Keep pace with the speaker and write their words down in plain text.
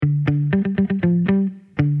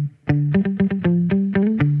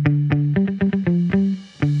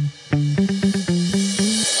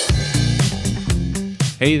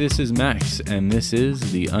is Max, and this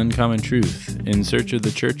is The Uncommon Truth, in search of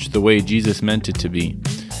the church the way Jesus meant it to be.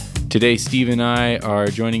 Today, Steve and I are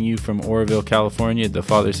joining you from Oroville, California at the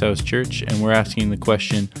Father's House Church, and we're asking the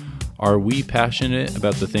question, are we passionate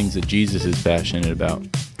about the things that Jesus is passionate about?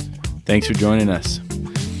 Thanks for joining us.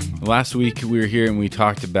 Last week, we were here and we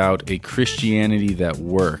talked about a Christianity that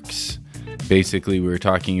works. Basically, we were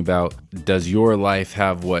talking about, does your life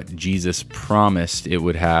have what Jesus promised it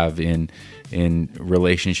would have in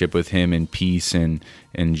relationship with Him, and peace and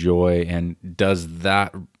joy? And does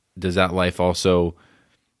that life also,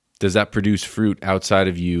 does that produce fruit outside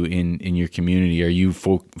of you in your community? Are you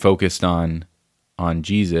focused on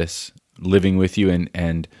Jesus living with you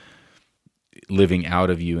and living out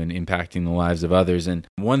of you and impacting the lives of others? And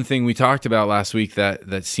one thing we talked about last week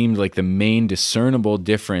that seemed like the main discernible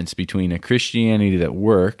difference between a Christianity that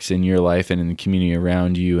works in your life and in the community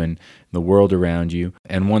around you and the world around you,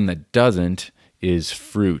 and one that doesn't, is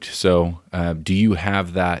fruit. So do you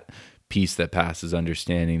have that peace that passes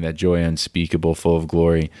understanding, that joy unspeakable, full of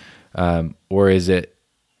glory? Or is it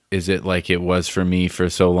like it was for me for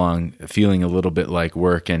so long, feeling a little bit like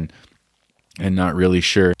work and not really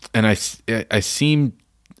sure? And I seem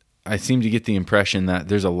to get the impression that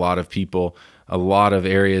there's a lot of people, a lot of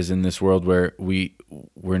areas in this world where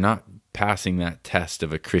we're not passing that test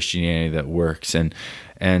of a Christianity that works. And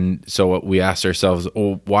so we asked ourselves,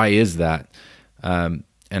 oh, why is that? And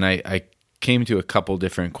I came to a couple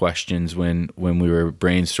different questions when we were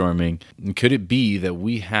brainstorming. Could it be that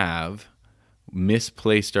we have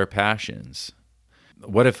misplaced our passions?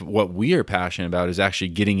 What if what we are passionate about is actually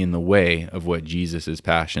getting in the way of what Jesus is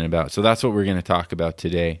passionate about? So that's what we're going to talk about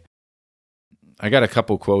today. I got a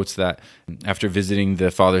couple quotes that, after visiting the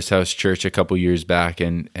Father's House Church a couple years back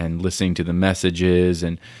and listening to the messages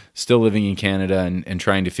and still living in Canada and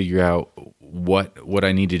trying to figure out what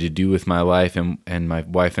I needed to do with my life, and my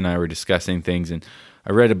wife and I were discussing things, and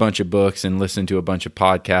I read a bunch of books and listened to a bunch of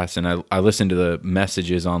podcasts, and I listened to the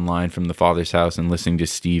messages online from the Father's House and listening to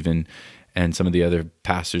Steve and some of the other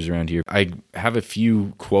pastors around here. I have a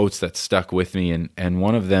few quotes that stuck with me, and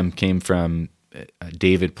one of them came from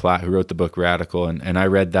David Platt, who wrote the book Radical, and I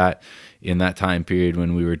read that in that time period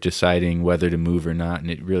when we were deciding whether to move or not, and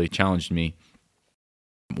it really challenged me.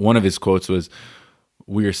 One of his quotes was,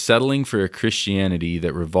 "We are settling for a Christianity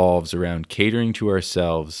that revolves around catering to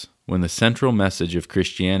ourselves when the central message of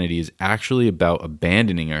Christianity is actually about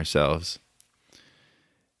abandoning ourselves."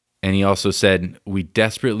 And he also said, "We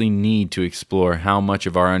desperately need to explore how much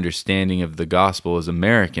of our understanding of the gospel is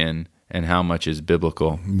American and how much is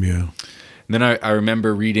biblical." Yeah. And then I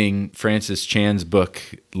remember reading Francis Chan's book,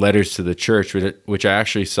 Letters to the Church, which I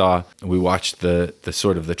actually saw. We watched the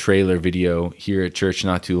sort of the trailer video here at church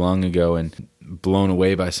not too long ago, and blown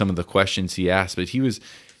away by some of the questions he asked. But he was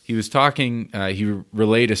talking, he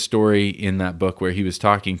relayed a story in that book where he was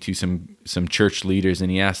talking to some church leaders,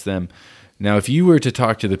 and he asked them, now, if you were to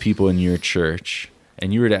talk to the people in your church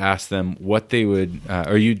and you were to ask them what they would,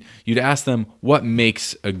 or you'd ask them what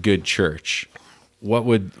makes a good church, what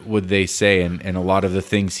would they say? And a lot of the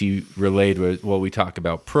things he relayed was, well, we talk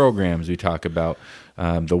about programs, we talk about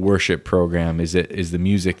the worship program. Is the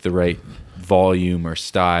music the right volume or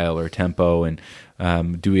style or tempo? And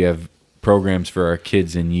do we have programs for our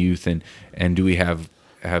kids and youth? And do we have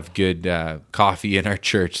good coffee in our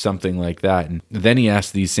church, something like that? And then he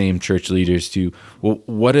asked these same church leaders to, well,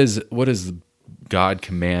 what is God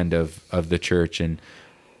command of the church? And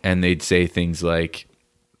they'd say things like,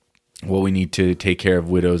 well, we need to take care of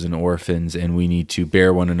widows and orphans, and we need to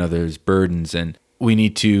bear one another's burdens, and we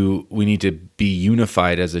need to be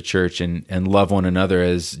unified as a church and love one another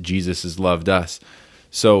as Jesus has loved us.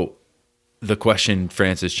 So the question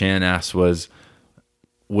Francis Chan asked was,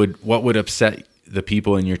 what would upset the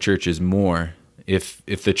people in your churches more if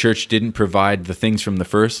the church didn't provide the things from the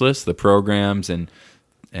first list, the programs and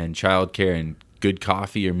childcare and good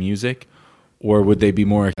coffee or music, or would they be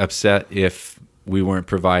more upset if we weren't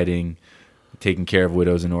taking care of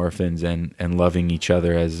widows and orphans and loving each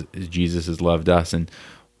other as Jesus has loved us? And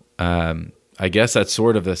I guess that's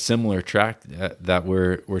sort of a similar track that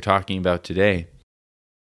we're talking about today.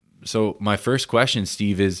 So my first question,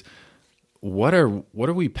 Steve, is what are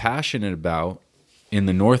we passionate about in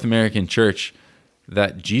the North American church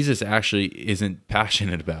that Jesus actually isn't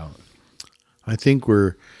passionate about? I think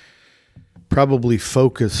we're probably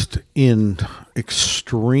focused in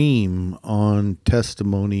extreme on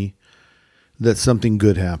testimony that something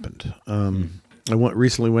good happened. I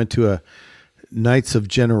recently went to a Nights of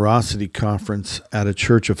Generosity conference at a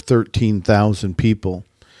church of 13,000 people.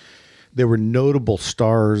 There were notable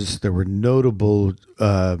stars. There were notable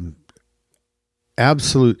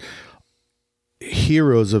absolute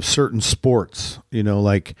heroes of certain sports,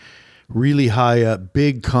 like really high up,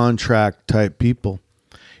 big contract type people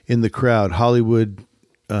in the crowd, Hollywood,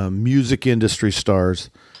 music industry stars,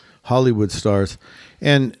 Hollywood stars.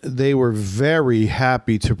 And they were very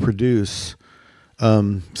happy to produce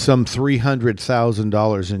some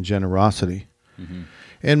 $300,000 in generosity. Mm-hmm.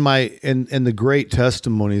 And the great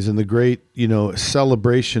testimonies and the great,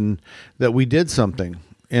 celebration that we did something.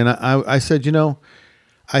 And I said,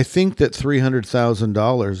 I think that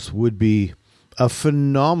 $300,000 would be a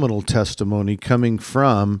phenomenal testimony coming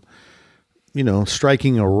from,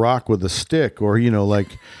 striking a rock with a stick, or,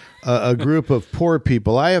 like a group of poor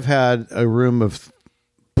people. I have had a room of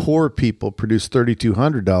poor people produce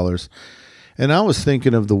 $3,200. And I was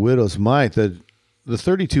thinking of the widow's mite, that the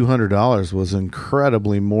 $3,200 was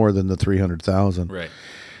incredibly more than the $300,000. Right.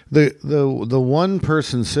 The one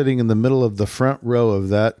person sitting in the middle of the front row of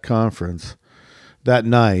that conference that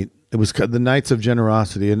night, it was the Nights of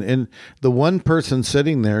Generosity, and the one person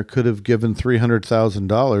sitting there could have given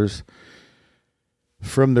 $300,000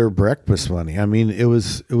 from their breakfast money. I mean, it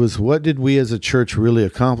was what did we as a church really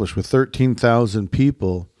accomplish with 13,000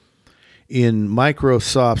 people in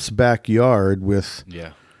Microsoft's backyard with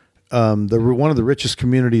one of the richest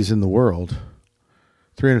communities in the world.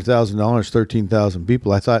 $300,000, 13,000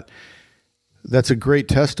 people. I thought that's a great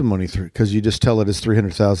testimony because you just tell it as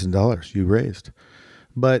 $300,000 you raised.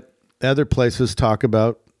 But other places talk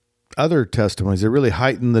about other testimonies. They really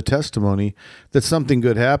heighten the testimony that something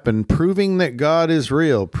good happened, proving that God is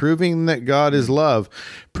real, proving that God is love,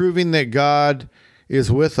 proving that God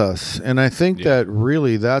is with us. And I think that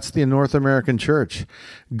really that's the North American church.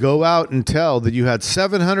 Go out and tell that you had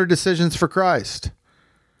 700 decisions for Christ.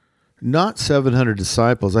 Not 700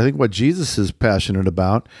 disciples. I think what Jesus is passionate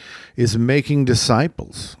about is making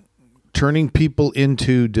disciples, turning people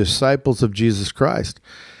into disciples of Jesus Christ.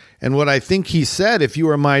 And what I think he said, if you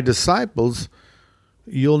are my disciples,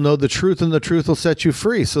 you'll know the truth and the truth will set you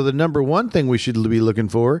free. So the number one thing we should be looking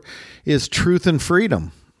for is truth and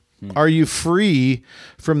freedom. Are you free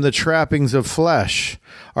from the trappings of flesh?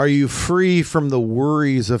 Are you free from the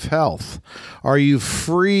worries of health? Are you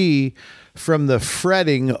free from the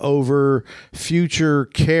fretting over future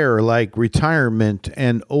care like retirement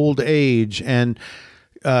and old age and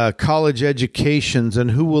college educations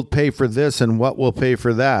and who will pay for this and what will pay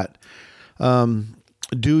for that?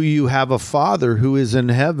 Do you have a Father who is in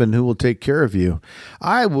heaven who will take care of you?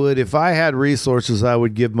 I would, if I had resources, I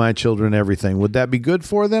would give my children everything. Would that be good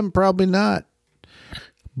for them? Probably not.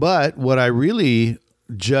 But what I really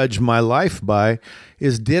judge my life by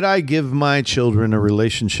is, did I give my children a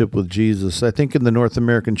relationship with Jesus? I think in the North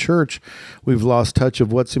American church, we've lost touch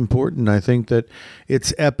of what's important. I think that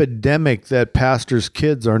it's epidemic that pastors'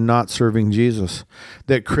 kids are not serving Jesus,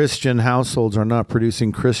 that Christian households are not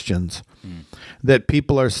producing Christians, that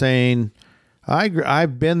people are saying,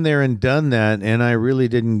 I've been there and done that, and I really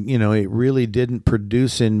didn't, it really didn't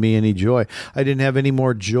produce in me any joy. I didn't have any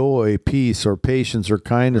more joy, peace, or patience, or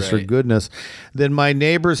kindness, or goodness than my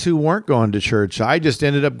neighbors who weren't going to church. I just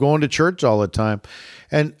ended up going to church all the time.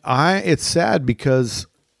 And it's sad because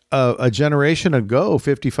a generation ago,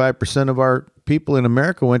 55% of our people in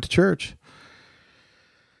America went to church.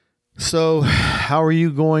 So how are you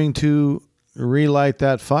going to relight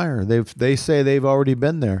that fire? They say they've already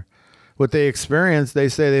been there. What they experience, they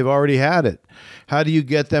say they've already had it. How do you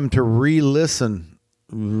get them to re-listen,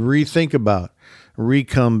 rethink about,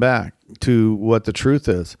 re-come back to what the truth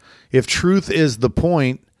is? If truth is the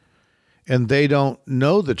point and they don't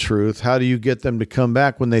know the truth, how do you get them to come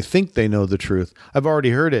back when they think they know the truth? I've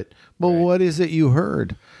already heard it. Well, what is it you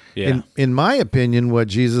heard? Yeah. In my opinion, what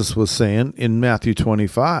Jesus was saying in Matthew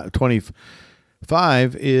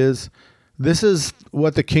 25 is, this is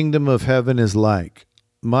what the kingdom of heaven is like.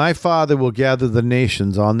 My Father will gather the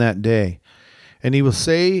nations on that day, and he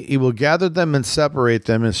will gather them and separate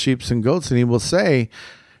them as sheep and goats, and he will say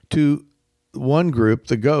to one group,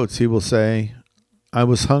 the goats, he will say, I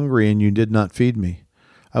was hungry and you did not feed me.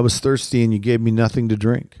 I was thirsty and you gave me nothing to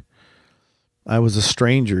drink. I was a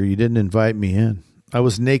stranger, you didn't invite me in. I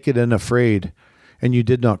was naked and afraid, and you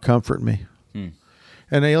did not comfort me.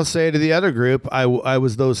 And he'll say to the other group, I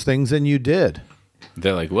was those things and you did.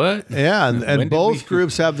 They're like, what? Yeah, and both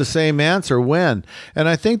groups have the same answer, when. And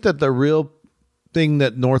I think that the real thing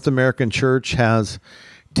that North American church has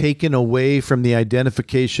taken away from the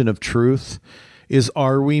identification of truth is,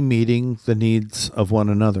 are we meeting the needs of one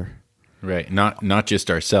another? Right. Not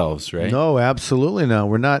just ourselves, right? No, absolutely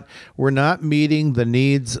not. We're not meeting the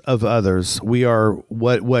needs of others. We are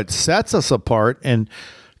what sets us apart and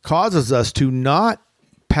causes us to not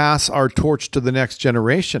pass our torch to the next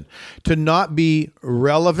generation, to not be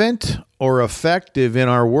relevant or effective in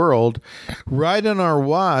our world. Right on our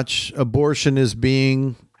watch, abortion is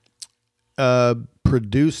being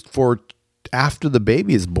produced for after the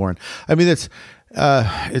baby is born. I mean, it's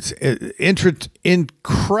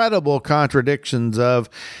incredible contradictions of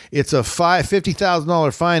it's a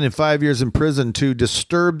 $50,000 fine and 5 years in prison to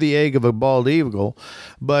disturb the egg of a bald eagle,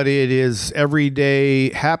 but it is everyday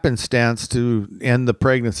happenstance to end the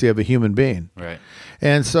pregnancy of a human being. Right.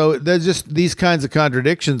 And so there's just these kinds of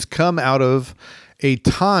contradictions come out of a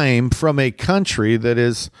time from a country that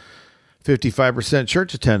is 55%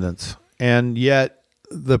 church attendance, and yet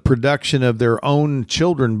the production of their own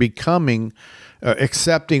children becoming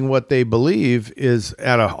accepting what they believe is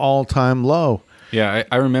at an all-time low. Yeah,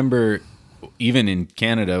 I remember even in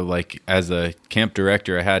Canada, like as a camp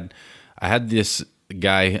director, I had this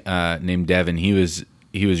guy named Devin. He was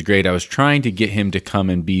great. I was trying to get him to come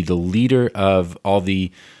and be the leader of all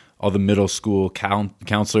the middle school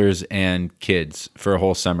counselors and kids for a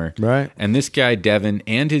whole summer. Right. And this guy Devin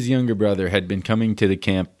and his younger brother had been coming to the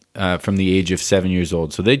camp from the age of 7 years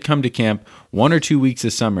old. So they'd come to camp 1 or 2 weeks a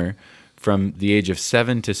summer from the age of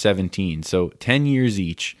 7 to 17. So 10 years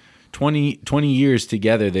each, 20 years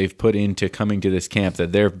together they've put into coming to this camp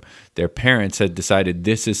that their parents had decided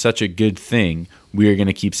this is such a good thing, we are going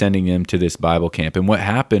to keep sending them to this Bible camp. And what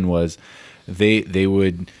happened was they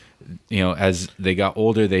would, as they got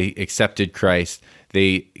older, they accepted Christ.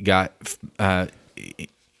 They got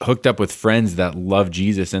hooked up with friends that loved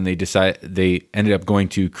Jesus, and they ended up going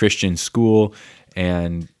to Christian school,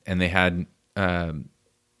 and they had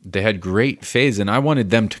great faiths, and I wanted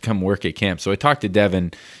them to come work at camp. So I talked to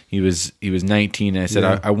Devin. He was 19, and I said,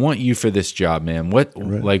 I want you for this job, man.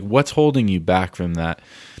 What's holding you back from that?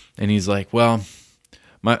 And he's like, well,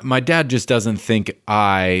 my dad just doesn't think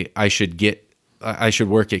I should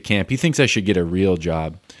work at camp. He thinks I should get a real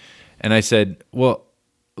job. And I said, well,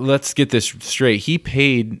 let's get this straight. He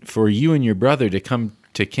paid for you and your brother to come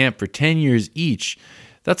to camp for 10 years each.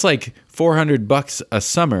 That's like $400 a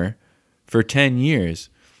summer for 10 years.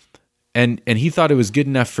 And he thought it was good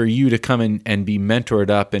enough for you to come and be mentored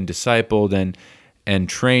up and discipled and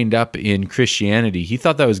trained up in Christianity. He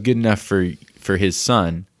thought that was good enough for his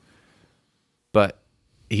son, but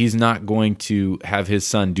he's not going to have his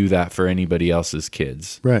son do that for anybody else's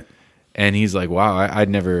kids. Right. And he's like, wow, I'd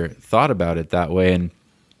never thought about it that way.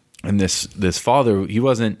 And this father, he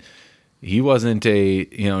wasn't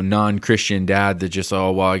a non-Christian dad that just,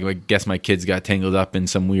 I guess my kids got tangled up in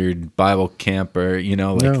some weird Bible camp, or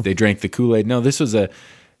No. They drank the Kool-Aid. No, this was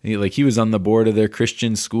he was on the board of their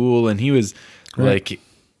Christian school, and he was right.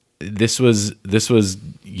 this was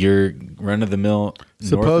your run-of-the-mill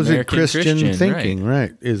supposed Christian thinking,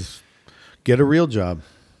 right? Is get a real job.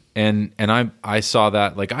 And I saw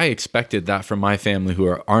that, like I expected that from my family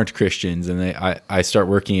who aren't Christians, and I start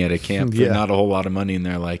working at a camp for not a whole lot of money, and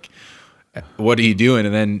they're like, what are you doing?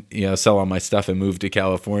 And then sell all my stuff and move to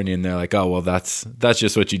California, and they're like, oh well, that's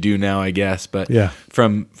just what you do now, I guess. But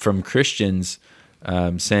from Christians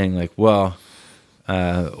saying like, well,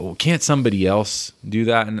 can't somebody else do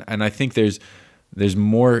that? And I think there's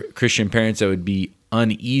more Christian parents that would be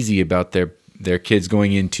uneasy about their kids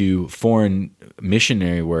going into foreign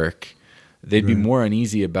missionary work. They'd be more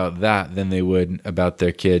uneasy about that than they would about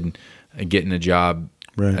their kid getting a job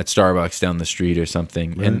at Starbucks down the street or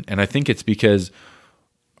something. Right. And I think it's because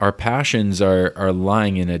our passions are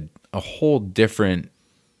lying in a whole different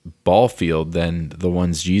ball field than the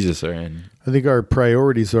ones Jesus are in. I think our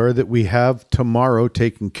priorities are that we have tomorrow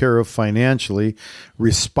taken care of financially,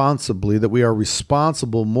 responsibly, that we are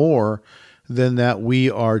responsible more than that we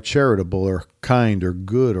are charitable or kind or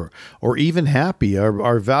good or even happy.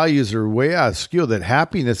 Our values are way out of skew, that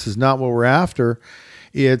happiness is not what we're after.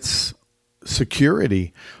 It's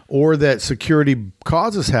security, or that security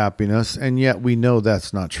causes happiness, and yet we know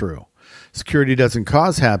that's not true. Security doesn't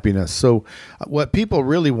cause happiness. So what people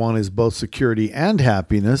really want is both security and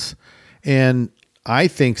happiness. And I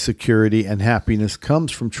think security and happiness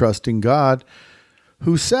comes from trusting God,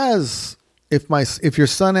 who says, if your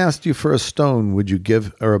son asked you for a stone, would you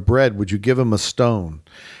give, or a bread, would you give him a stone?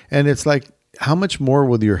 And it's like, how much more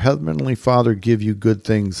will your heavenly Father give you good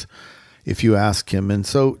things if you ask him? And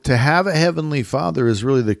so to have a heavenly Father is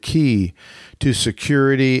really the key to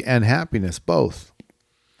security and happiness, both.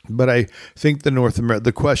 But I think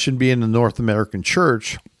the question being the North American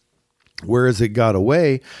church, where has it got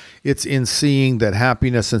away? It's in seeing that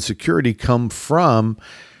happiness and security come from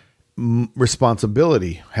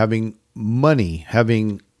responsibility, having money,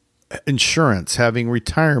 having insurance, having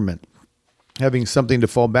retirement, having something to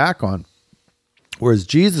fall back on. Whereas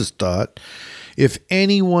Jesus taught, If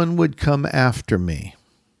anyone would come after me,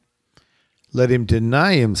 let him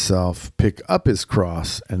deny himself, pick up his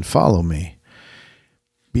cross, and follow me.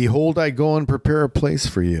 Behold, I go and prepare a place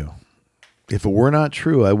for you. If it were not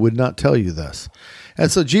true, I would not tell you this.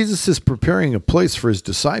 And so Jesus is preparing a place for his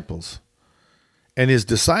disciples. And his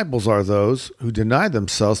disciples are those who deny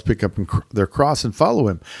themselves, pick up their cross, and follow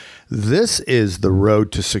him. This is the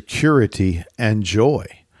road to security and joy.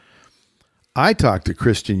 I talk to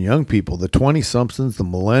Christian young people, the 20-somethings, the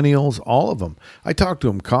millennials, all of them. I talk to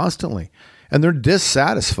them constantly, and they're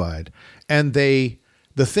dissatisfied. And the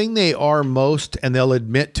thing they are most, and they'll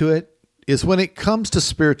admit to it, is when it comes to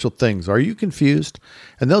spiritual things. Are you confused?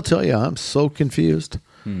 And they'll tell you, I'm so confused.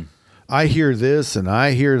 I hear this and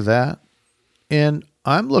I hear that. And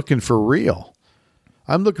I'm looking for real.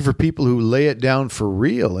 I'm looking for people who lay it down for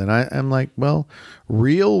real. And I'm like, well,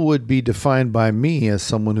 real would be defined by me as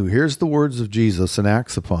someone who hears the words of Jesus and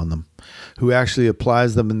acts upon them, who actually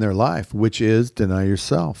applies them in their life, which is deny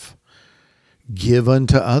yourself. Give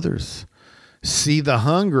unto others. See a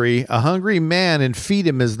hungry man, and feed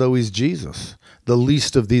him as though he's Jesus, the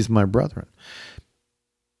least of these my brethren.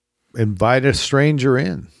 Invite a stranger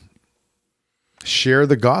in. Share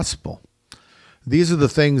the gospel. These are the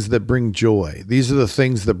things that bring joy. These are the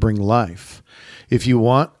things that bring life. If you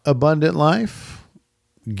want abundant life,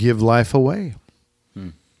 give life away.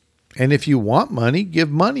 And if you want money,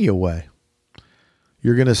 give money away.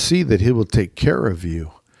 You're going to see that he will take care of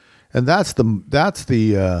you. And that's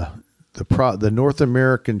the North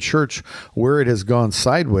American church where it has gone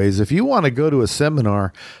sideways. If you want to go to a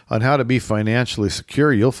seminar on how to be financially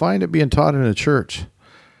secure, you'll find it being taught in a church.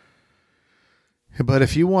 But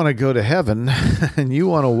if you want to go to heaven and you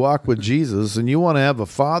want to walk with Jesus and you want to have a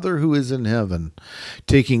Father who is in heaven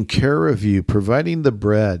taking care of you, providing the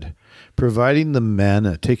bread, providing the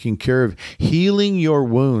manna, taking care of, healing your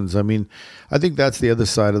wounds. I mean, I think that's the other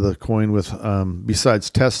side of the coin with, besides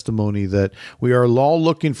testimony, that we are all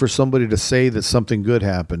looking for somebody to say that something good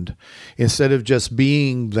happened instead of just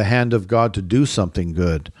being the hand of God to do something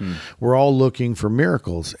good. We're all looking for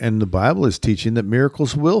miracles, and the Bible is teaching that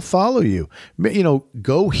miracles will follow you. You know,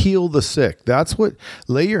 go heal the sick.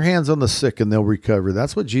 Lay your hands on the sick and they'll recover.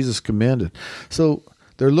 That's what Jesus commanded. So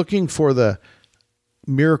they're looking for the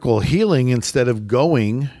miracle healing instead of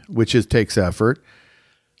going, which takes effort,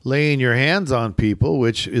 laying your hands on people,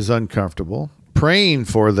 which is uncomfortable, praying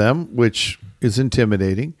for them, which is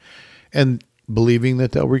intimidating, and believing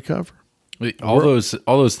that they'll recover. All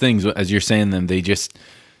those things, as you're saying them,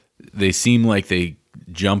 they seem like they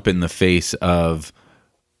jump in the face of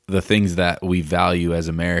the things that we value as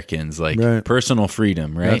Americans, like personal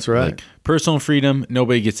freedom, right? That's right. Like personal freedom,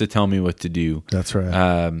 nobody gets to tell me what to do. That's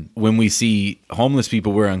right. When we see homeless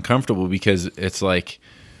people, we're uncomfortable because it's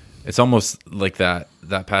almost like that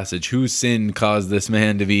passage, whose sin caused this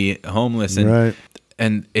man to be homeless?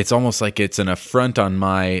 And it's almost like it's an affront on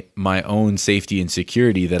my own safety and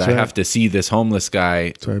security that I have to see this homeless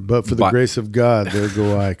guy. But for the grace of God, there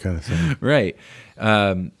go I, kind of thing. Right.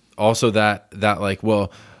 Also that like,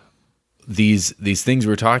 well, these things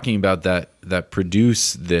we're talking about that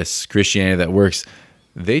produce this Christianity that works,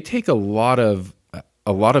 they take a lot of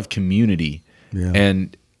community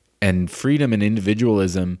and freedom and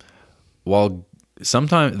individualism. While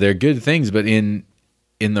sometimes they're good things, but in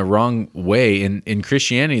the wrong way. In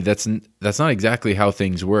Christianity, that's not exactly how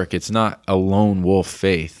things work. It's not a lone wolf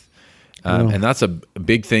faith, and that's a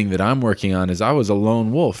big thing that I'm working on. Is I was a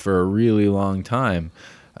lone wolf for a really long time,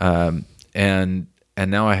 and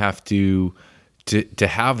now I have to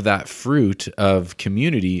have that fruit of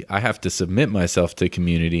community. I have to submit myself to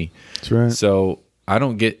community. That's right. So I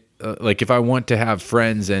don't get. Like if I want to have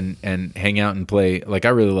friends and hang out and play, like I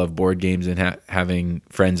really love board games and having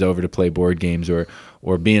friends over to play board games or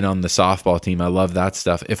being on the softball team. I love that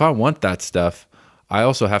stuff. If I want that stuff, I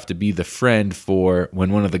also have to be the friend for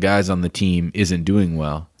when one of the guys on the team isn't doing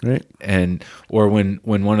well. Right. Or when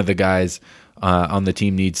one of the guys on the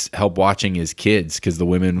team needs help watching his kids because the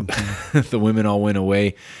women all went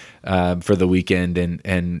away for the weekend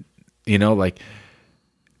and you know, like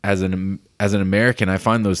as an American, I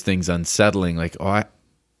find those things unsettling. Like, oh,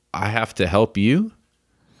 I have to help you,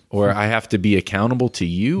 or I have to be accountable to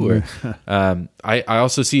you. Or I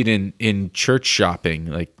also see it in church shopping.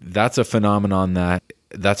 Like that's a phenomenon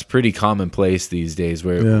that's pretty commonplace these days.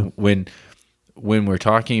 Where when we're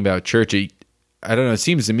talking about church, I don't know. It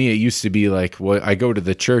seems to me it used to be like, well, I go to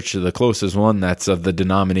the church, the closest one that's of the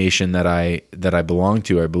denomination that I belong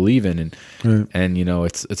to, or believe in, and you know,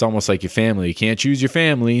 it's almost like your family. You can't choose your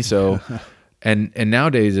family, so and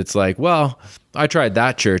nowadays it's like, well, I tried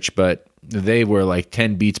that church, but they were like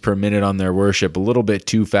 10 beats per minute on their worship, a little bit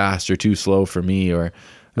too fast or too slow for me. Or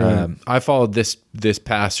I followed this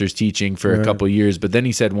pastor's teaching for a couple of years, but then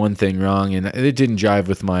he said one thing wrong, and it didn't jive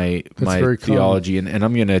with my theology, and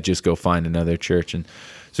I'm going to just go find another church. And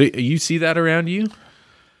so you see that around you?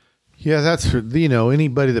 Yeah, that's,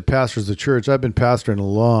 anybody that pastors a church. I've been pastoring a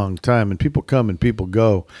long time, and people come and people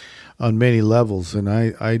go on many levels, and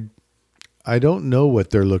I don't know what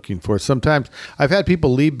they're looking for. Sometimes I've had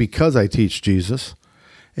people leave because I teach Jesus,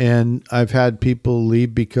 and I've had people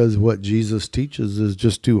leave because what Jesus teaches is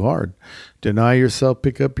just too hard. Deny yourself,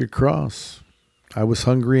 pick up your cross. I was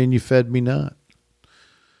hungry and you fed me not.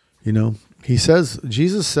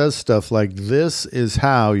 Jesus says stuff like, this is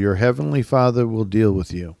how your heavenly Father will deal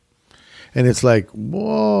with you. And it's like,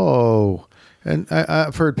 whoa. And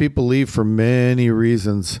I've heard people leave for many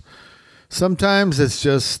reasons. Sometimes it's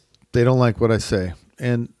just they don't like what I say,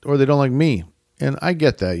 or they don't like me. And I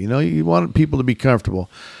get that. You want people to be comfortable.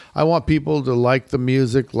 I want people to like the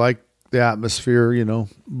music, like the atmosphere,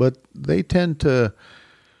 but they tend to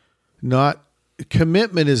not.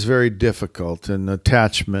 Commitment is very difficult, and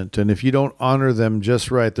attachment. And if you don't honor them just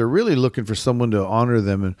right, they're really looking for someone to honor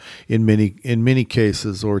them in many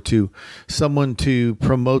cases, or to someone to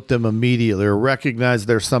promote them immediately or recognize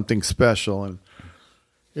there's something special. And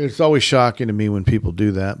it's always shocking to me when people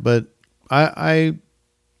do that. But I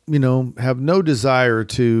have no desire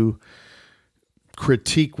to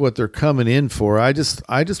critique what they're coming in for. I just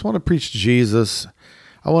want to preach Jesus.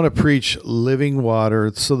 I want to preach living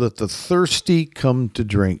water so that the thirsty come to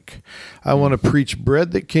drink. I want to preach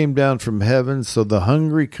bread that came down from heaven so the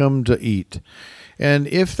hungry come to eat. And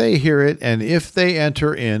if they hear it, and if they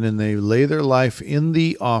enter in and they lay their life in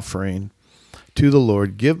the offering to the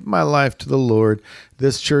Lord, give my life to the Lord,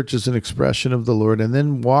 this church is an expression of the Lord, and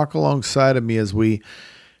then walk alongside of me as we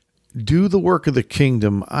do the work of the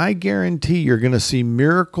kingdom, I guarantee you're going to see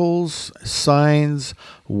miracles, signs,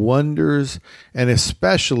 wonders, and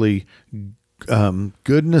especially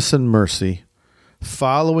goodness and mercy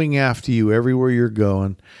following after you everywhere you're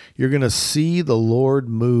going. You're going to see the Lord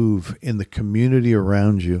move in the community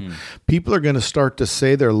around you. People are going to start to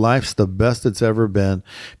say their life's the best it's ever been.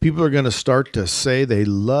 People are going to start to say they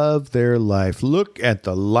love their life. Look at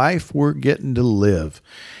the life we're getting to live.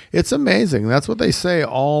 It's amazing. That's what they say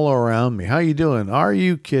all around me. How you doing? Are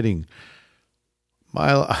you kidding?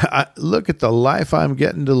 Look at the life I'm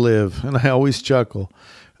getting to live. And I always chuckle.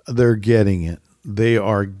 They're getting it. They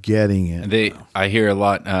are getting it. I hear a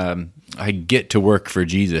lot, I get to work for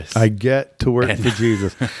Jesus. I get to work for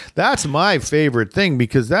Jesus. That's my favorite thing,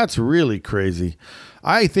 because that's really crazy.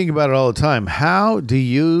 I think about it all the time. How do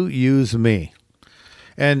you use me?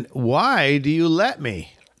 And why do you let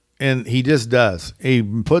me? And he just does. He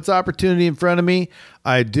puts opportunity in front of me.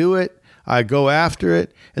 I do it. I go after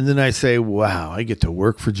it. And then I say, wow, I get to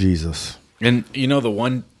work for Jesus. And the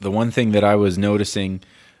one thing that I was noticing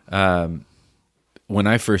when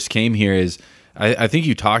I first came here is, I think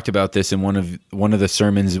you talked about this in one of the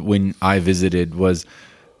sermons when I visited, was,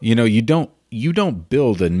 you don't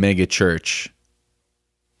build a mega church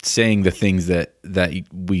saying the things that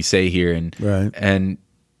we say here, and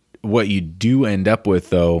what you do end up with,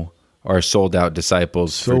 though, are sold out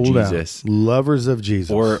disciples for Jesus, lovers of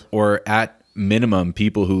Jesus, or at minimum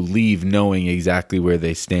people who leave knowing exactly where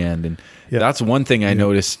they stand. And that's one thing I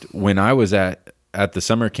noticed when I was at the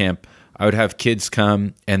summer camp. I would have kids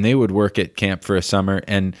come and they would work at camp for a summer,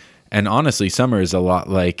 and honestly, summer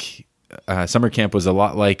camp was a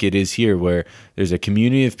lot like it is here, where there's a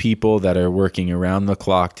community of people that are working around the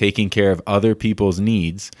clock, taking care of other people's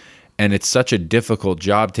needs. And it's such a difficult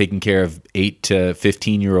job taking care of 8 to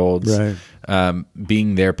 15-year-olds,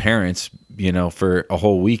 being their parents, for a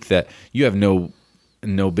whole week, that you have no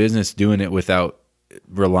business doing it without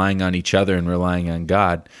relying on each other and relying on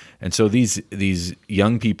God. And so these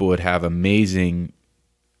young people would have amazing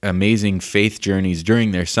faith journeys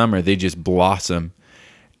during their summer. They just blossom.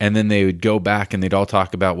 And then they would go back and they'd all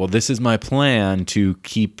talk about, well, this is my plan to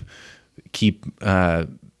keep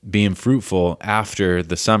being fruitful after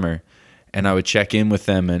the summer. And I would check in with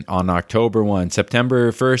them, and on October 1,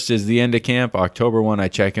 September 1st is the end of camp. October 1, I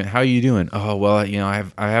check in. How are you doing? Oh, well, I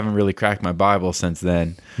haven't really cracked my Bible since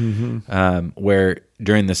then. Where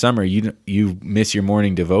during the summer, you miss your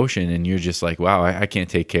morning devotion, and you're just like, wow, I can't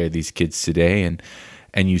take care of these kids today.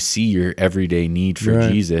 And you see your everyday need for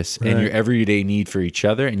Jesus and your everyday need for each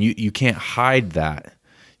other, and you can't hide that.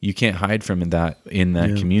 You can't hide from that in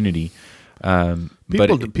that community.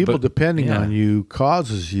 People depending on you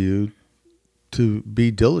causes you to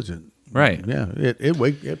be diligent. Right. Yeah.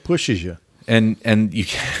 It pushes you. And you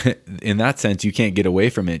can't, in that sense, you can't get away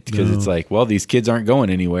from it because No. it's like, well, these kids aren't going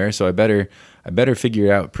anywhere, so I better figure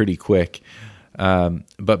it out pretty quick.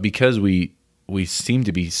 But because we seem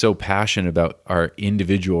to be so passionate about our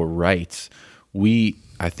individual rights,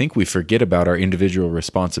 I think we forget about our individual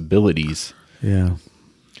responsibilities. Yeah.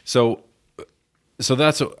 So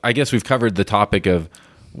that's, I guess we've covered the topic of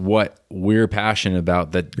what we're passionate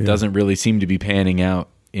about that doesn't really seem to be panning out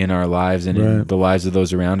in our lives and in the lives of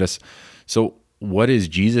those around us. So what is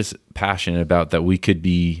Jesus passionate about that we could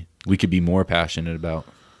be more passionate about?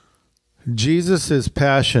 Jesus is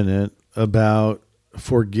passionate about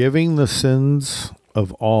forgiving the sins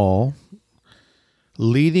of all,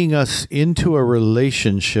 leading us into a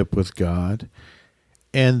relationship with God,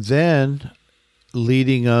 and then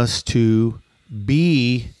leading us to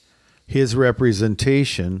be his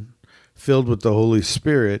representation, filled with the Holy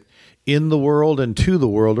Spirit, in the world and to the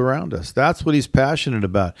world around us. That's what he's passionate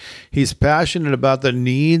about. He's passionate about the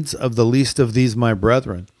needs of the least of these, my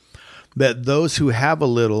brethren, that those who have a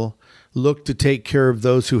little look to take care of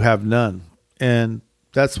those who have none. And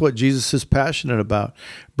that's what Jesus is passionate about,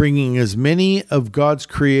 bringing as many of God's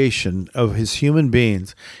creation, of his human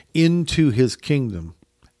beings, into his kingdom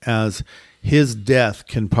as his death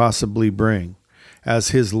can possibly bring, as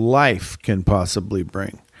his life can possibly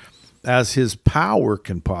bring, as his power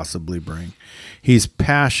can possibly bring. He's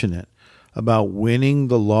passionate about winning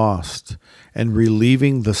the lost and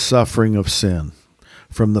relieving the suffering of sin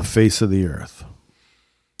from the face of the earth.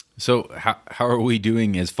 So how are we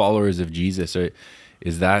doing as followers of Jesus?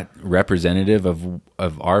 Is that representative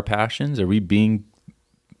of our passions? Are we being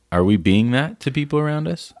that to people around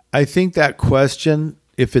us? I think that question,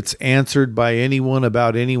 if it's answered by anyone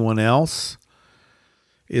about anyone else,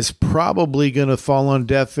 is probably going to fall on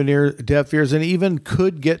deaf ears, and even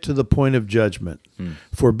could get to the point of judgment,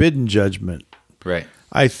 forbidden judgment. Right.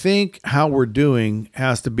 I think how we're doing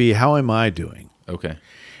has to be, how am I doing? Okay.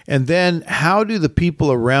 And then how do the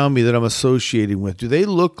people around me that I'm associating with, do they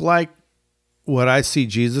look like what I see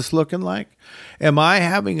Jesus looking like? Am I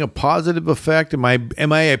having a positive effect? Am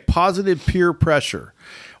I a positive peer pressure,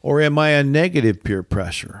 or am I a negative peer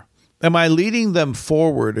pressure? Am I leading them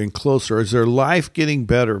forward and closer? Is their life getting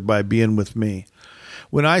better by being with me?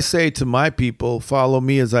 When I say to my people, follow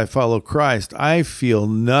me as I follow Christ, I feel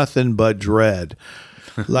nothing but dread.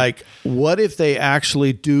 Like, what if they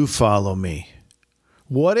actually do follow me?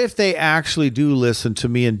 What if they actually do listen to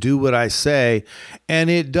me and do what I say, and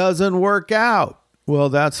it doesn't work out? Well,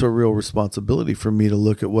 that's a real responsibility for me to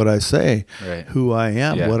look at what I say, who I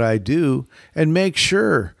am, what I do, and make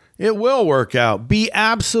sure it will work out. Be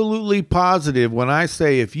absolutely positive when I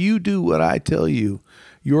say, if you do what I tell you,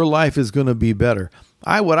 your life is going to be better.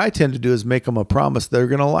 What I tend to do is make them a promise they're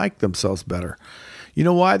going to like themselves better. You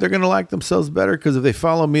know why they're going to like themselves better? Because if they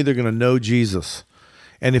follow me, they're going to know Jesus.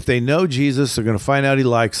 And if they know Jesus, they're going to find out he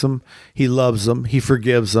likes them, he loves them, he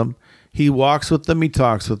forgives them, he walks with them, he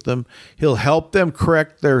talks with them. He'll help them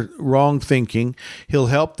correct their wrong thinking. He'll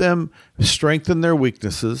help them strengthen their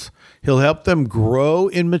weaknesses. He'll help them grow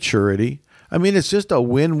in maturity. I mean, it's just a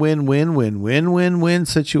win-win-win-win-win-win-win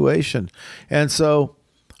situation. And so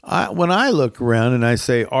when I look around and I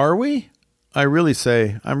say, are we? I'm really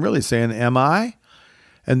saying, am I?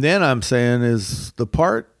 And then I'm saying, is the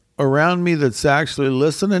part around me that's actually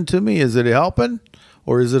listening to me, is it helping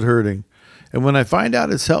or is it hurting? And when I find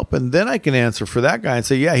out it's helping, then I can answer for that guy and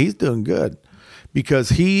say, yeah, he's doing good, because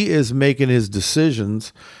he is making his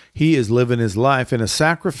decisions. He is living his life in a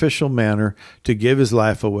sacrificial manner to give his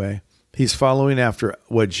life away. He's following after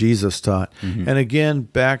what Jesus taught. Mm-hmm. And again,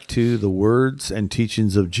 back to the words and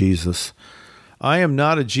teachings of Jesus. I am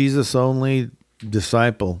not a Jesus-only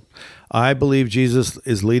disciple. I believe Jesus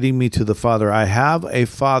is leading me to the Father. I have a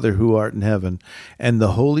Father who art in heaven, and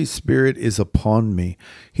the Holy Spirit is upon me.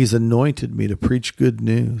 He's anointed me to preach good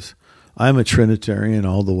news. I'm a Trinitarian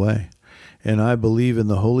all the way, and I believe in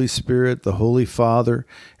the Holy Spirit, the Holy Father,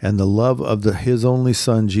 and the love of his only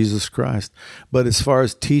Son, Jesus Christ. But as far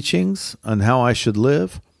as teachings on how I should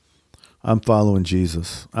live, I'm following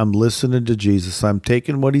Jesus. I'm listening to Jesus. I'm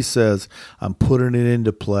taking what he says. I'm putting it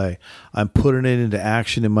into play. I'm putting it into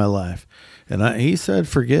action in my life. And he said,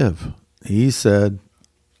 forgive. He said,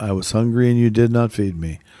 I was hungry and you did not feed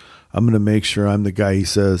me. I'm going to make sure I'm the guy he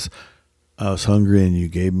says, I was hungry and you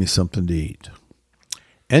gave me something to eat.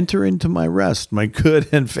 Enter into my rest, my good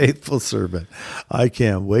and faithful servant. I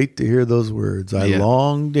can't wait to hear those words. I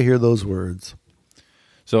long to hear those words.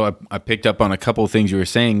 So I picked up on a couple of things you were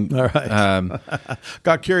saying. All right.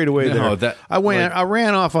 Got carried away there. I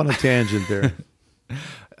ran off on a tangent there.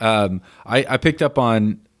 I picked up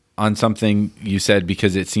on on something you said,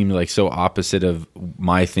 because it seemed like so opposite of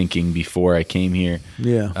my thinking before I came here.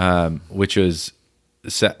 Yeah. Which was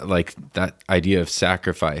like that idea of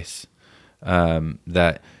sacrifice,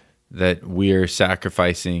 that we're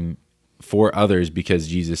sacrificing for others because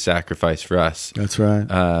Jesus sacrificed for us. That's right.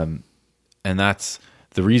 And that's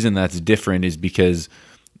the reason that's different, is because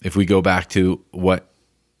if we go back to what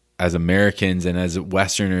as Americans and as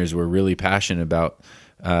Westerners we're really passionate about,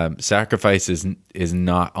 sacrifice is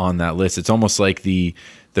not on that list. It's almost like the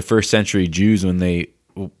first century Jews, when they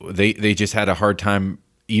just had a hard time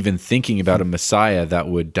even thinking about a Messiah that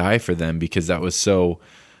would die for them, because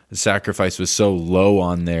sacrifice was so low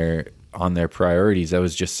on their priorities. That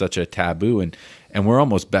was just such a taboo. And we're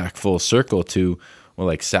almost back full circle to, well,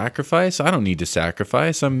 like, sacrifice? I don't need to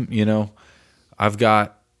sacrifice. I've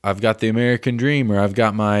got the American dream, or I've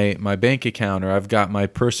got my bank account, or I've got my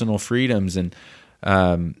personal freedoms, and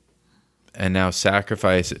now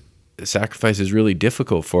sacrifice is really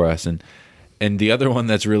difficult for us. And the other one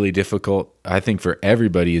that's really difficult, I think, for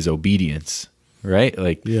everybody is obedience, right?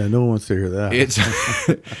 Like, yeah, no one wants to hear that. It's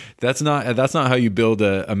that's not how you build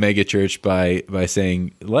a mega church, by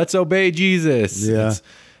saying, let's obey Jesus. Yeah.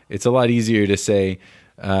 It's a lot easier to say,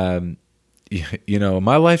 my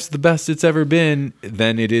life's the best it's ever been,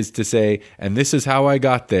 than it is to say, and this is how I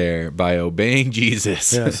got there, by obeying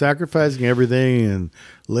Jesus. Yeah, sacrificing everything and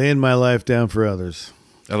laying my life down for others.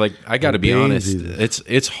 Like, I got to be honest, Jesus.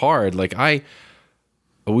 it's hard. Like,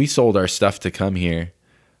 we sold our stuff to come here,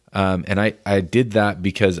 and I did that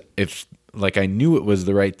because I knew it was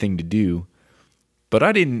the right thing to do, but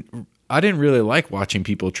I didn't really like watching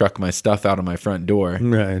people truck my stuff out of my front door,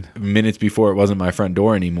 right, minutes before it wasn't my front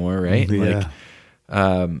door anymore, right?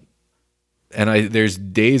 Yeah. There's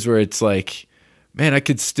days where it's like, man, I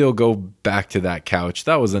could still go back to that couch.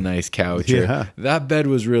 That was a nice couch. Yeah. Or that bed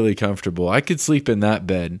was really comfortable. I could sleep in that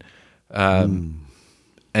bed. And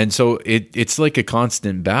so it's like a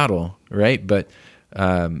constant battle, right? But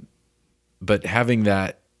having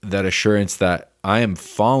that assurance that I am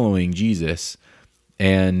following Jesus,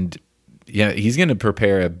 and yeah, he's going to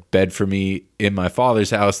prepare a bed for me in my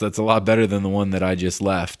Father's house that's a lot better than the one that I just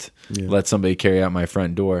left. Yeah. Let somebody carry out my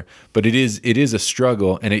front door. But it is a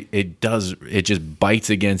struggle, and it just bites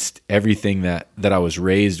against everything that I was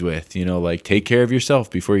raised with. Like, take care of yourself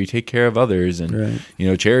before you take care of others, and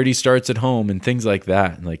right. Charity starts at home, and things like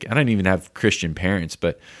that. And like, I didn't even have Christian parents,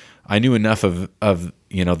 but I knew enough of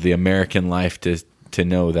the American life to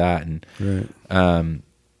know that. And right.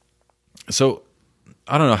 So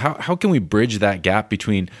I don't know, how can we bridge that gap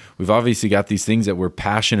between, we've obviously got these things that we're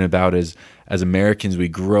passionate about as Americans. We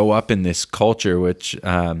grow up in this culture, which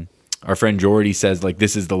our friend Jordy says, like,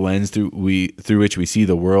 this is the lens through which we see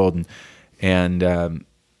the world, and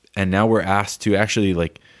now we're asked to actually,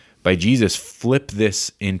 like, by Jesus, flip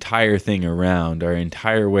this entire thing around, our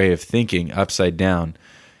entire way of thinking upside down.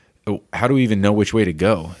 How do we even know which way to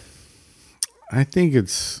go? I think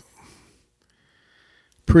it's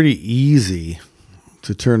pretty easy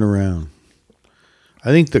to turn around. I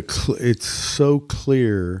think it's so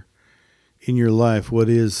clear in your life what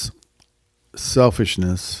is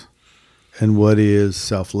selfishness and what is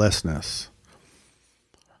selflessness.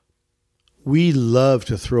 We love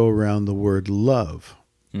to throw around the word love.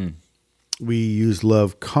 We use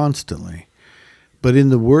love constantly. But in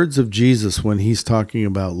the words of Jesus, when he's talking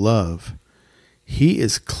about love, he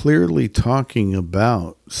is clearly talking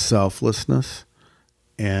about selflessness,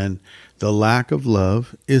 and the lack of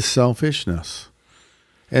love is selfishness.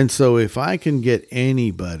 And so if I can get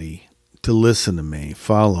anybody to listen to me,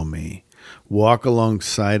 follow me, walk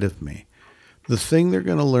alongside of me, the thing they're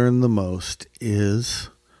going to learn the most is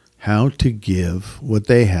how to give what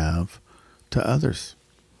they have to others.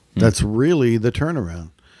 That's really the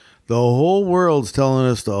turnaround. The whole world's telling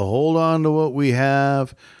us to hold on to what we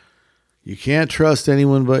have. You can't trust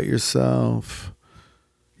anyone but yourself.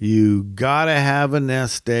 You got to have a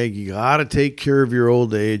nest egg. You got to take care of your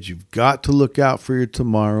old age. You've got to look out for your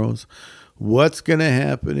tomorrows. What's going to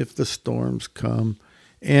happen if the storms come?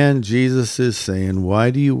 And Jesus is saying, why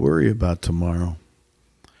do you worry about tomorrow?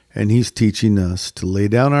 And he's teaching us to lay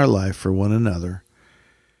down our life for one another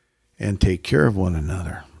and take care of one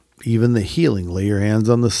another. Even the healing, lay your hands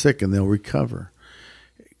on the sick and they'll recover.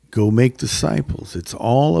 Go make disciples. It's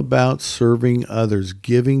all about serving others,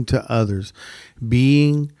 giving to others,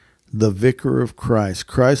 being the vicar of Christ,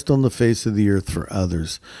 Christ on the face of the earth for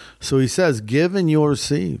others. So he says, give and you'll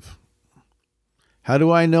receive. How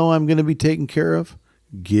do I know I'm going to be taken care of?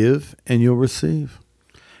 Give and you'll receive.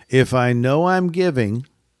 If I know I'm giving,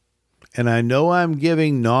 and I know I'm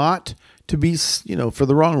giving not to be, for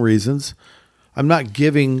the wrong reasons, I'm not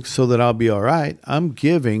giving so that I'll be all right. I'm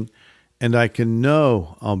giving and I can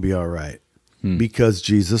know I'll be all right because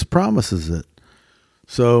Jesus promises it.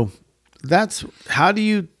 So that's how do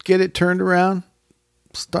you get it turned around?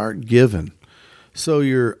 Start giving. So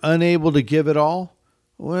you're unable to give it all?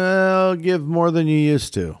 Well, give more than you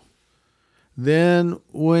used to. Then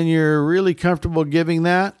when you're really comfortable giving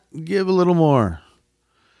that, give a little more.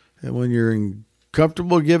 And when you're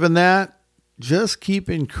comfortable giving that, just keep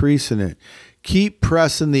increasing it. Keep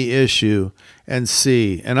pressing the issue and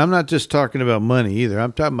see. And I'm not just talking about money either.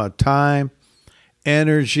 I'm talking about time,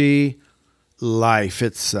 energy, life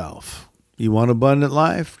itself. You want abundant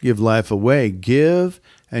life? Give life away. Give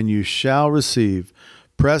and you shall receive.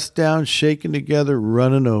 Pressed down, shaken together,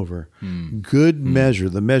 running over. Good measure.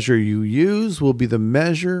 The measure you use will be the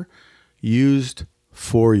measure used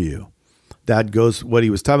for you. That goes, what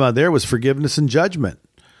he was talking about there was forgiveness and judgment.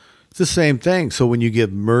 It's the same thing. So when you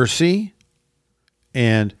give mercy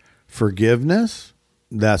and forgiveness,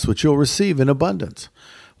 that's what you'll receive in abundance.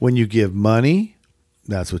 When you give money,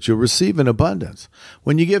 that's what you'll receive in abundance.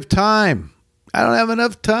 When you give time, I don't have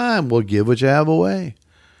enough time. Well, give what you have away.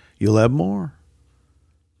 You'll have more.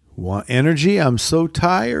 Want energy? I'm so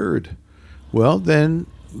tired. Well, then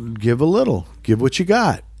give a little. Give what you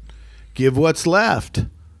got. Give what's left.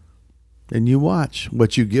 And you watch.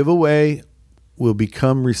 What you give away will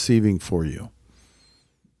become receiving for you.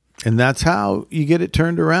 And that's how you get it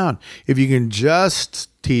turned around. If you can just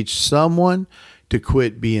teach someone to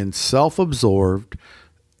quit being self-absorbed,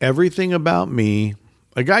 everything about me.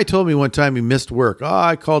 A guy told me one time he missed work. Oh,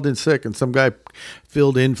 I called in sick and some guy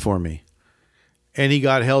filled in for me. And he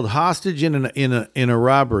got held hostage in a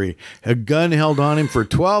robbery. A gun held on him for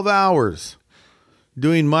 12 hours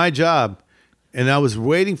doing my job. And I was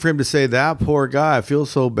waiting for him to say, that poor guy, I feel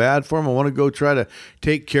so bad for him. I want to go try to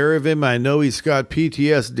take care of him. I know he's got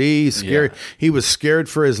PTSD. He's scared. Yeah. He was scared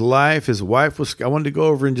for his life. His wife was, I wanted to go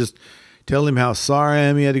over and just tell him how sorry I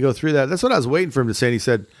am. He had to go through that. That's what I was waiting for him to say. And he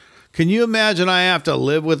said, can you imagine I have to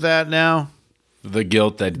live with that now? The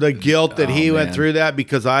guilt that he went through that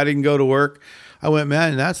because I didn't go to work. I went,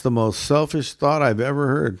 man, that's the most selfish thought I've ever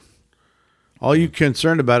heard. All you're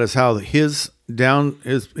concerned about is how his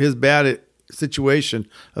bad situation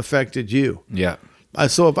affected you. Yeah.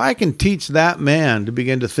 So if I can teach that man to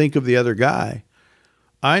begin to think of the other guy,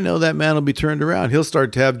 I know that man will be turned around. He'll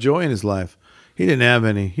start to have joy in his life. He didn't have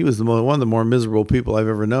any. He was one of the more miserable people I've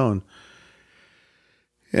ever known.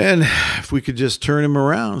 And if we could just turn him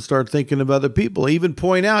around, start thinking of other people, even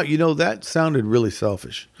point out, that sounded really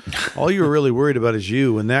selfish. All you were really worried about is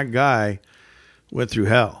you, and that guy went through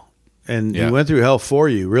hell. And he went through hell for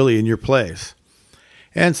you, really, in your place.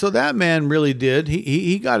 And so that man really did.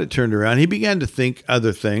 He got it turned around. He began to think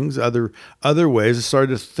other things, other ways, and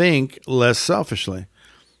started to think less selfishly.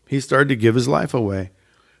 He started to give his life away.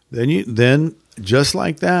 Then just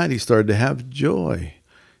like that, he started to have joy.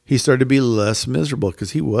 He started to be less miserable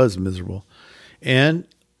because he was miserable. And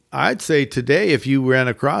I'd say today, if you ran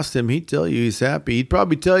across him, he'd tell you he's happy. He'd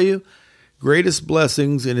probably tell you greatest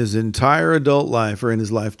blessings in his entire adult life are in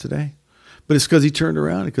his life today. But it's because he turned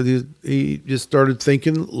around, because he just started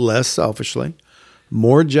thinking less selfishly,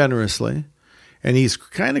 more generously. And he's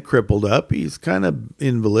kind of crippled up. He's kind of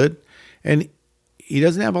invalid. And he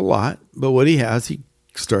doesn't have a lot, but what he has, he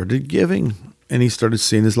started giving. And he started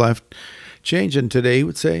seeing his life change. And today he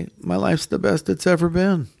would say, my life's the best it's ever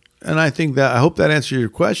been. And I hope that answers your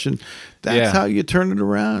question. That's how you turn it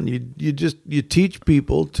around. You teach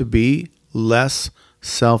people to be less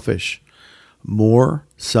selfish, more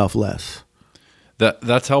selfless.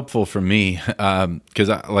 That's helpful for me. Cause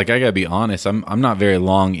I gotta be honest, I'm not very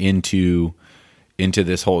long into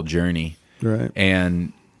this whole journey. Right.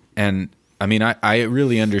 And I mean, I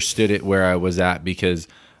really understood it where I was at because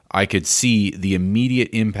I could see the immediate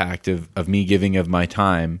impact of me giving of my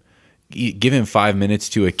time, giving 5 minutes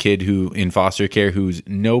to a kid who in foster care, who's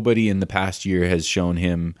nobody in the past year has shown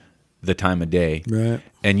him the time of day. Right.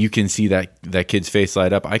 And you can see that kid's face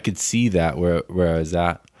light up. I could see that where I was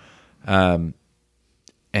at.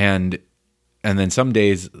 And then some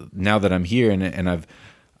days now that I'm here and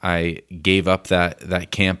I gave up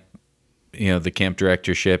that camp, the camp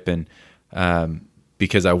directorship and,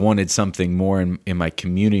 because I wanted something more in my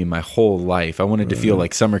community, my whole life. I wanted to feel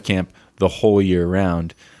like summer camp the whole year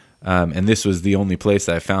round. And this was the only place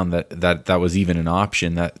that I found that was even an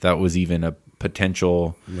option, that was even a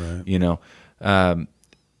potential,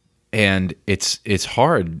 and it's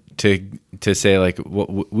hard to say like,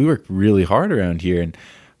 we work really hard around here.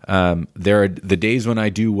 And there are the days when I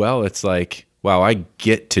do well, it's like, wow, I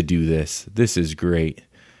get to do this. This is great.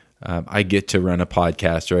 I get to run a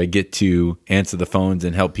podcast, or I get to answer the phones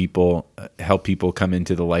and help people come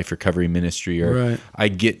into the life recovery ministry, or Right. I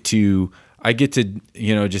get to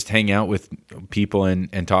just hang out with people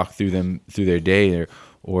and talk through their day,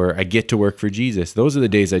 or I get to work for Jesus. Those are the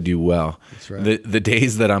days I do well. That's right. The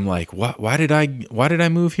days that I'm like, why did I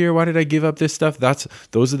move here? Why did I give up this stuff?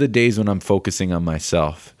 Those are the days when I'm focusing on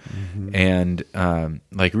myself. Mm-hmm. And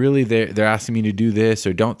like, really, they're asking me to do this,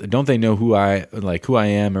 or don't they know who I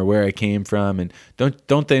am or where I came from, and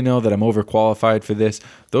don't they know that I'm overqualified for this?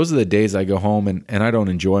 Those are the days I go home and I don't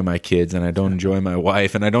enjoy my kids, and I don't enjoy my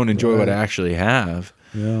wife, and I don't enjoy what I actually have.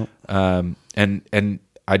 Yeah. And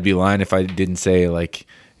I'd be lying if I didn't say like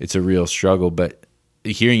it's a real struggle. But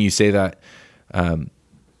hearing you say that,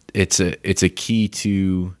 it's a key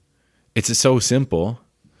to. It's so simple,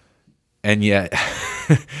 and yet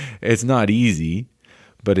it's not easy.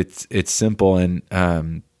 But it's simple, and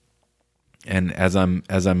as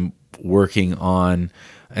I'm working on,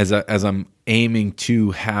 as I'm aiming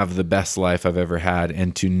to have the best life I've ever had,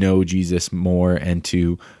 and to know Jesus more, and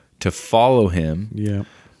to follow Him. Yeah.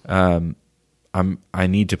 I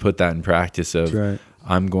need to put that in practice of. That's right.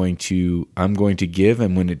 I'm going to give,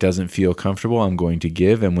 and when it doesn't feel comfortable, I'm going to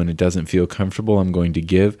give, and when it doesn't feel comfortable, I'm going to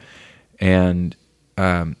give. And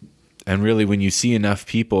really, when you see enough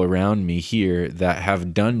people around me here that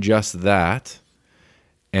have done just that,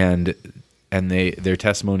 and their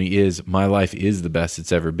testimony is, my life is the best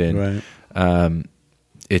it's ever been. Right.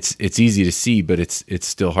 It's easy to see, but it's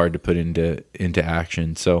still hard to put into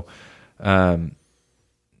action. So,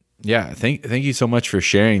 yeah, thank you so much for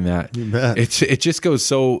sharing that. You bet. It just goes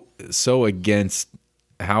so against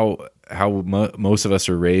how most of us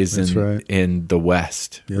are raised in the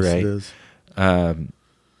West, Yes, right? It is.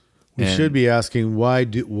 We should be asking, why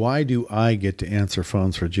do I get to answer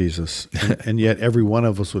phones for Jesus? And yet every one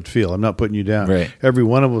of us would feel, I'm not putting you down. Right. Every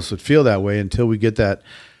one of us would feel that way until we get that.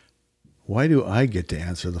 Why do I get to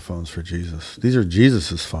answer the phones for Jesus? These are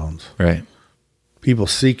Jesus's phones. Right. People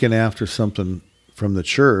seeking after something from the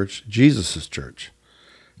church, Jesus's church,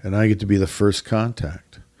 and I get to be the first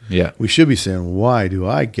contact. Yeah. We should be saying, why do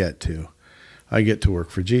I get to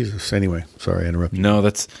work for Jesus? Anyway, sorry I interrupted. No,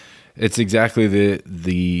 it's exactly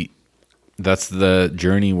that's the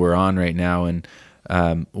journey we're on right now, and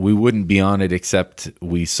we wouldn't be on it except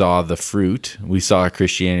we saw the fruit. We saw a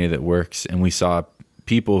Christianity that works, and we saw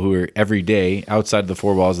people who are every day outside the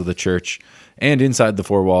four walls of the church and inside the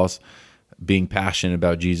four walls being passionate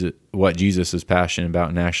about Jesus, what Jesus is passionate about,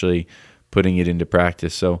 and actually putting it into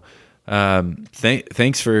practice. So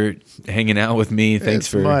thanks for hanging out with me. Thanks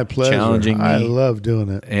for my pleasure. Challenging me. I love doing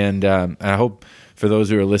it. And I hope for those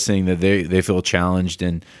who are listening that they feel challenged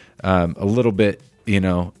and a little bit,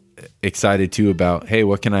 excited too about, hey,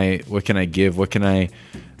 what can I give?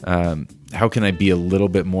 How can I be a little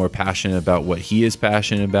bit more passionate about what He is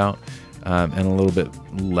passionate about, and a little bit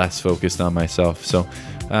less focused on myself. So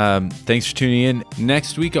thanks for tuning in.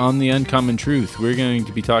 Next week on The Uncommon Truth, we're going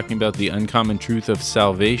to be talking about the uncommon truth of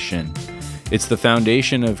salvation. It's the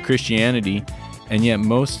foundation of Christianity, and yet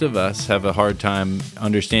most of us have a hard time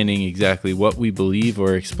understanding exactly what we believe,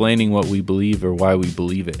 or explaining what we believe, or why we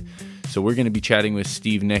believe it. So we're going to be chatting with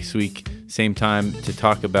Steve next week, same time, to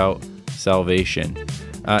talk about salvation.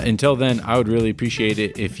 Until then, I would really appreciate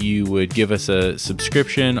it if you would give us a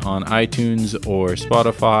subscription on iTunes or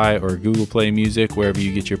Spotify or Google Play Music, wherever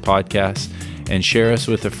you get your podcasts, and share us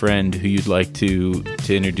with a friend who you'd like to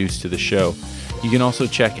introduce to the show. You can also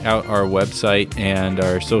check out our website and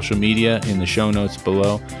our social media in the show notes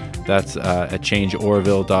below. That's at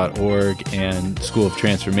changeorville.org and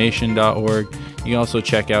schooloftransformation.org. You can also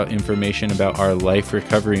check out information about our life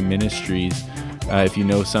recovery ministries. If you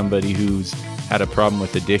know somebody who's had a problem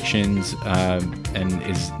with addictions and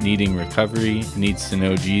is needing recovery, needs to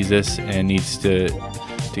know Jesus, and needs to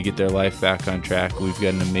get their life back on track, we've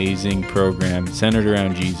got an amazing program centered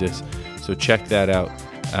around Jesus. So check that out.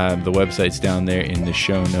 The website's down there in the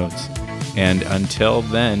show notes. And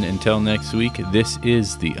until next week, this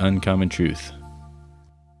is The Uncommon Truth.